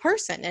a real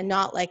person and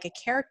not a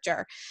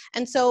character.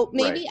 And so right.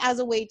 maybe as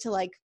a way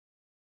to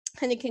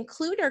kind of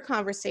conclude our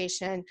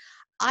conversation,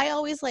 I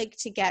always like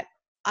to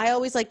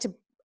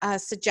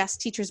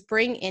suggest teachers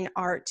bring in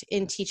art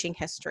in teaching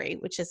history,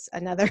 which is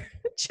another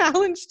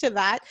challenge to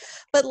that.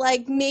 But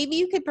maybe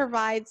you could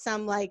provide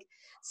some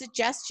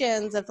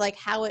suggestions of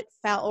how it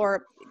felt,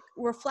 or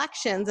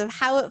reflections of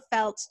how it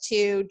felt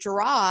to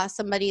draw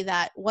somebody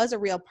that was a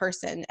real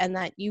person and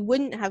that you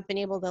wouldn't have been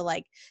able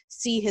to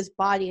see his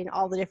body and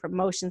all the different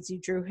motions you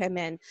drew him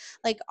in.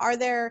 Are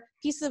there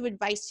pieces of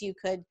advice you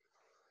could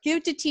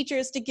give to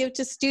teachers to give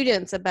to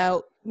students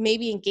about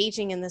maybe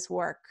engaging in this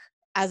work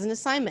as an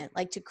assignment,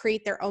 to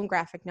create their own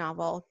graphic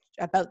novel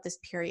about this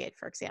period,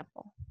 for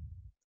example?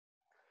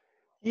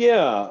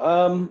 Yeah,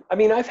 I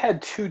mean, I've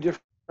had two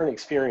different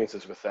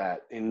experiences with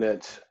that. In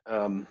that,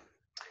 the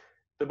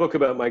book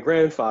about my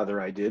grandfather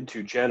I did,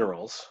 Two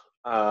Generals.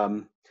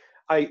 I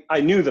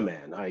knew the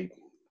man. Right.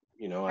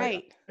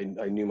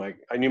 I knew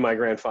my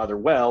grandfather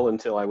well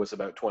until I was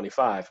about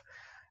 25,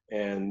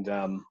 and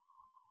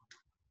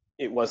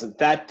it wasn't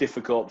that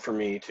difficult for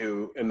me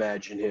to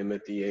imagine him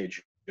at the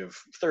age of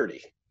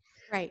 30.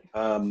 Right.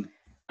 Um,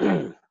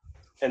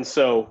 and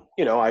so,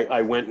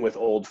 I went with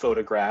old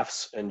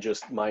photographs and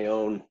just my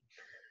own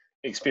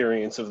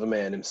experience of the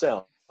man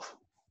himself.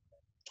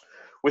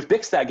 With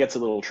Bix, that gets a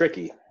little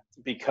tricky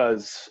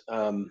because,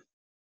 there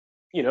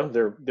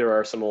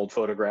are some old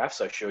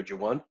photographs. I showed you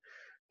one.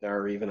 There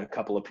are even a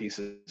couple of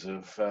pieces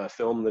of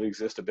film that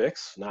exist of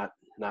Bix, not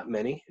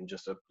many, and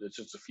it's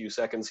just a few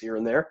seconds here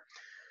and there.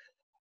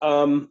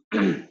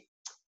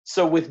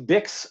 So with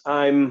Bix,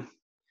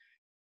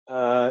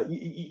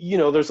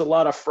 there's a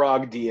lot of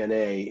frog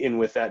DNA in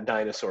with that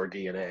dinosaur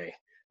DNA,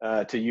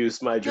 to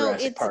use my No,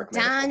 Jurassic it's Park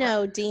metaphor.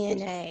 Dino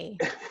DNA.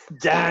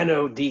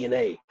 Dino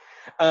DNA.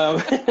 Um,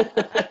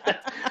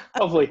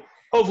 hopefully,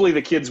 hopefully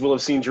the kids will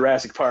have seen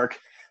Jurassic Park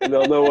and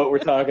they'll know what we're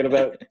talking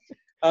about.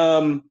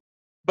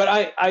 But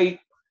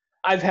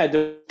I've had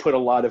to put a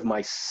lot of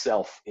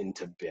myself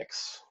into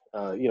Bix.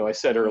 I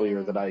said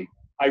earlier that I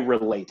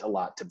relate a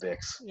lot to Bix.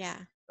 Yeah.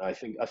 I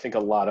think a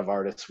lot of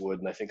artists would,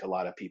 and I think a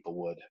lot of people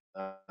would.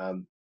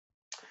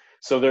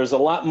 So there's a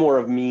lot more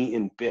of me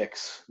in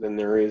Bix than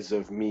there is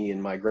of me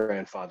and my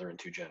grandfather in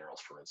Two Generals,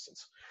 for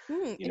instance.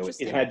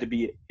 It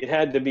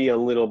had to be a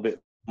little bit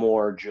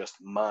more just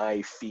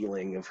my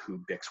feeling of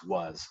who Bix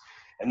was.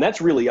 And that's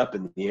really up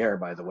in the air,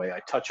 by the way. I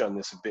touch on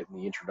this a bit in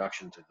the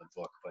introduction to the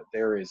book, but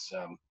there is,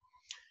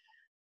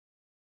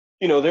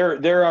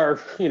 there are,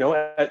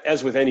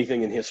 as with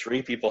anything in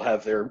history, people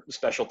have their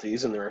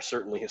specialties, and there are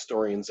certainly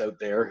historians out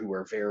there who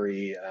are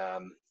very,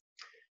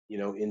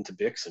 into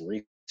Bix and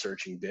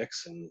researching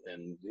Bix and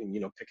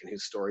picking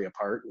his story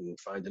apart and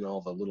finding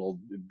all the little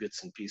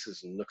bits and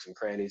pieces and nooks and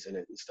crannies in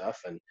it and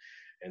stuff. And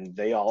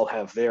they all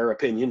have their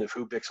opinion of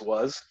who Bix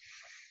was.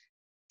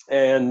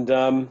 And,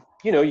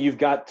 you've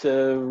got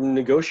to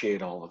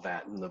negotiate all of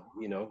that. And,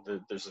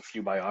 there's a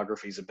few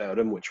biographies about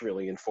him, which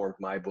really informed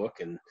my book,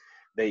 and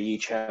they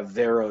each have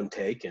their own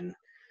take. And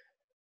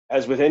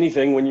as with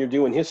anything, when you're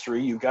doing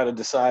history, you've got to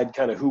decide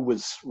kind of who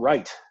was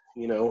right,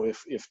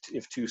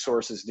 if two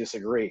sources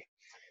disagree.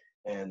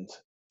 And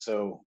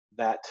so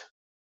that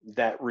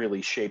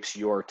really shapes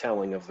your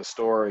telling of the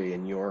story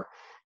and your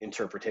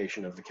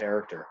interpretation of the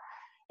character.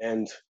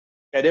 And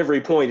at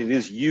every point, it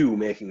is you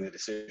making the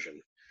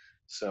decision.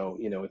 So,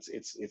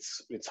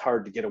 it's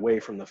hard to get away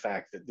from the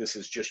fact that this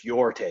is just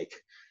your take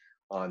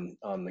on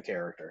the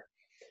character.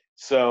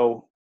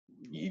 So,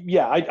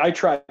 yeah, I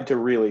tried to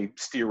really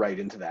steer right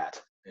into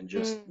that and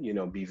just,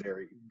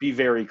 be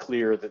very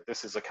clear that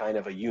this is a kind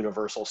of a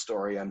universal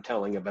story I'm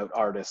telling about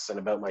artists and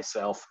about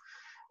myself.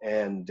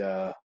 And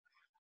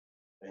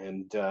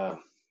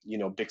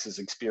Bix's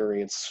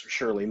experience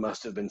surely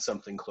must have been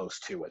something close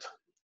to it.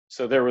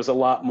 So there was a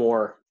lot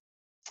more,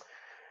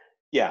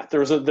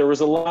 there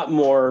was a lot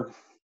more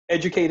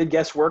educated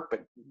guesswork,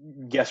 but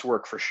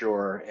guesswork for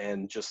sure,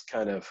 and just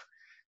kind of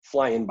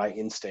flying by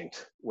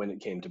instinct when it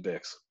came to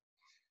Bix.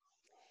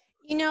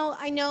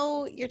 I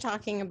know you're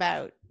talking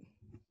about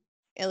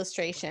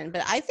illustration,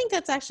 but I think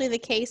that's actually the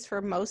case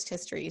for most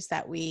histories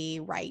that we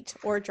write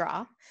or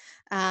draw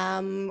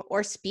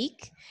or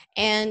speak.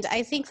 And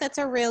I think that's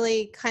a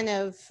really kind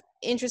of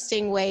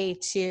interesting way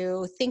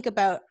to think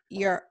about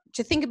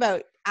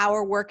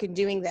our work in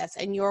doing this,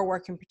 and your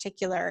work in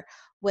particular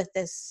with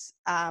this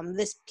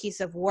this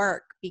piece of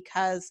work,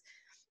 because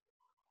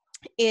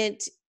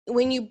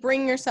when you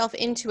bring yourself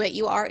into it,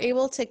 you are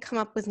able to come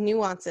up with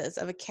nuances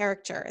of a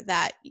character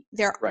that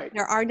there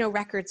are no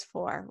records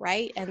for,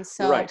 right? And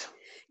so,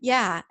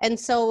 yeah. And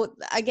so,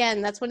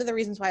 again, that's one of the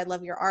reasons why I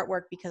love your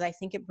artwork, because I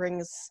think it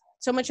brings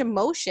so much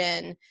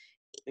emotion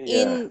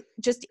in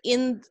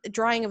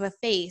drawing of a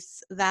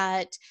face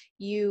that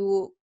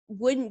you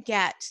wouldn't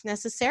get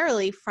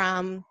necessarily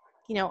from,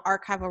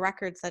 archival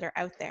records that are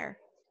out there.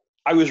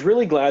 I was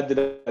really glad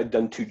that I'd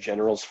done Two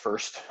Generals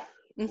first.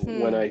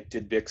 When I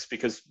did Bix,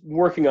 because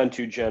working on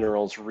Two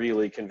Generals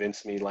really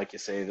convinced me, like you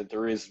say, that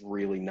there is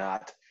really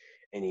not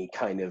any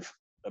kind of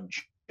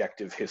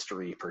objective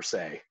history per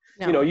se.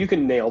 No. You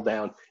can nail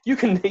down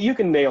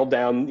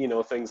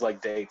things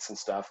like dates and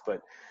stuff,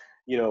 but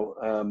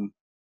the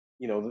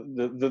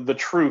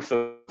truth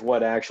of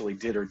what actually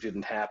did or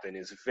didn't happen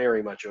is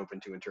very much open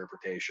to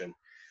interpretation.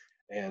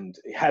 And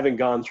having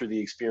gone through the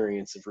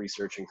experience of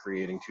research and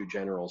creating Two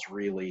Generals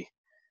really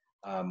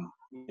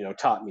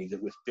taught me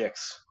that with Bix,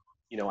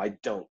 I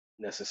don't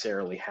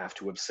necessarily have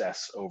to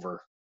obsess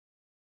over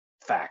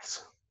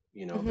facts,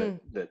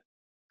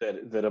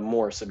 that a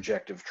more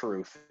subjective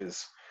truth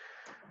is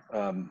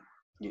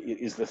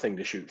the thing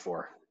to shoot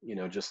for,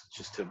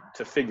 just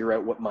to figure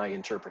out what my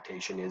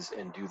interpretation is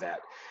and do that.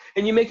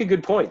 And you make a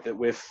good point that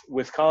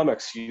with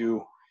comics,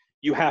 you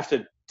have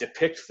to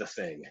depict the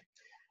thing.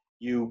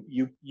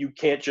 You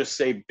can't just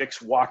say Bix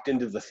walked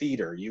into the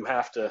theater. You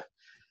have to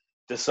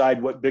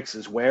decide what Bix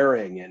is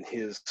wearing and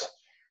his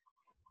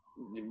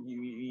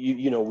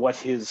what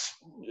his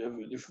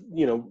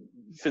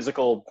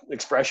physical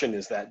expression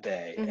is that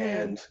day,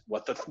 and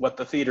what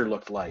the theater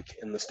looked like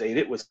and the state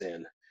it was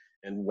in,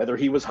 and whether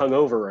he was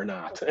hungover or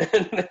not.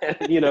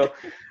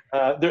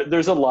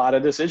 There's a lot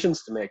of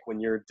decisions to make when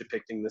you're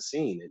depicting the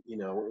scene.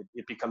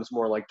 It becomes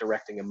more like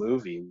directing a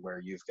movie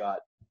where you've got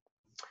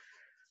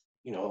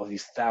all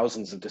these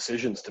thousands of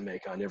decisions to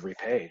make on every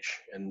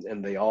page, and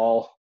they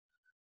all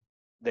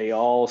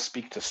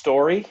speak to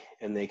story,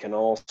 and they can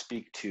all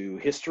speak to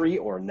history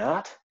or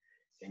not.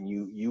 And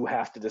you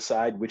have to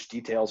decide which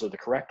details are the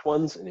correct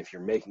ones. And if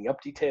you're making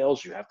up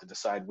details, you have to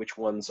decide which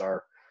ones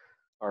are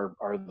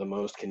the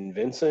most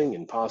convincing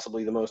and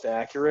possibly the most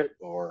accurate,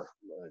 or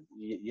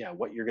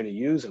what you're going to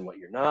use and what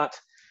you're not.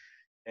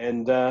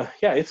 And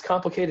it's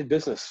complicated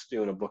business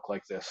doing a book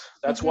like this.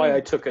 That's why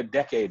I took a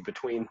decade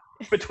between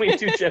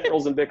Two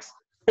Generals and Bix.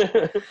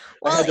 I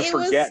had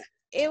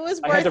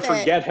to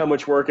forget how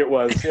much work it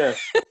was. Yeah.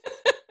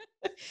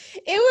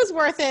 It was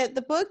worth it.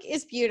 The book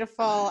is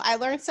beautiful. I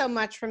learned so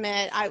much from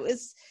it. I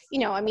was,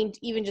 I mean,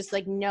 even just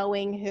like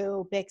knowing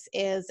who Bix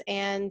is.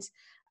 And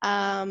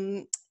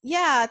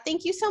yeah,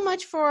 thank you so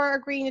much for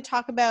agreeing to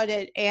talk about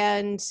it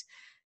and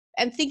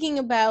thinking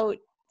about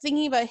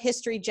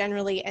history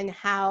generally and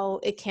how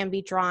it can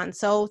be drawn.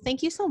 So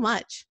thank you so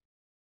much.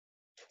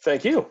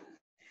 Thank you.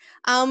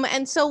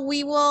 And so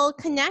we will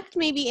connect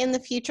maybe in the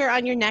future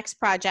on your next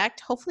project.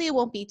 Hopefully it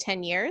won't be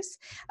 10 years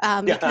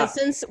because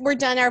since we're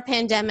done our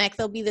pandemic,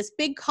 there'll be this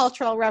big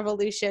cultural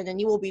revolution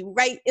and you will be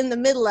right in the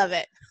middle of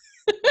it.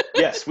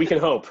 Yes, we can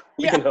hope.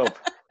 We can hope.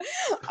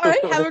 All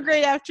right. Have a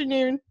great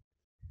afternoon.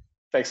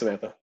 Thanks,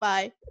 Samantha.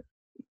 Bye.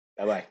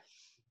 Bye-bye.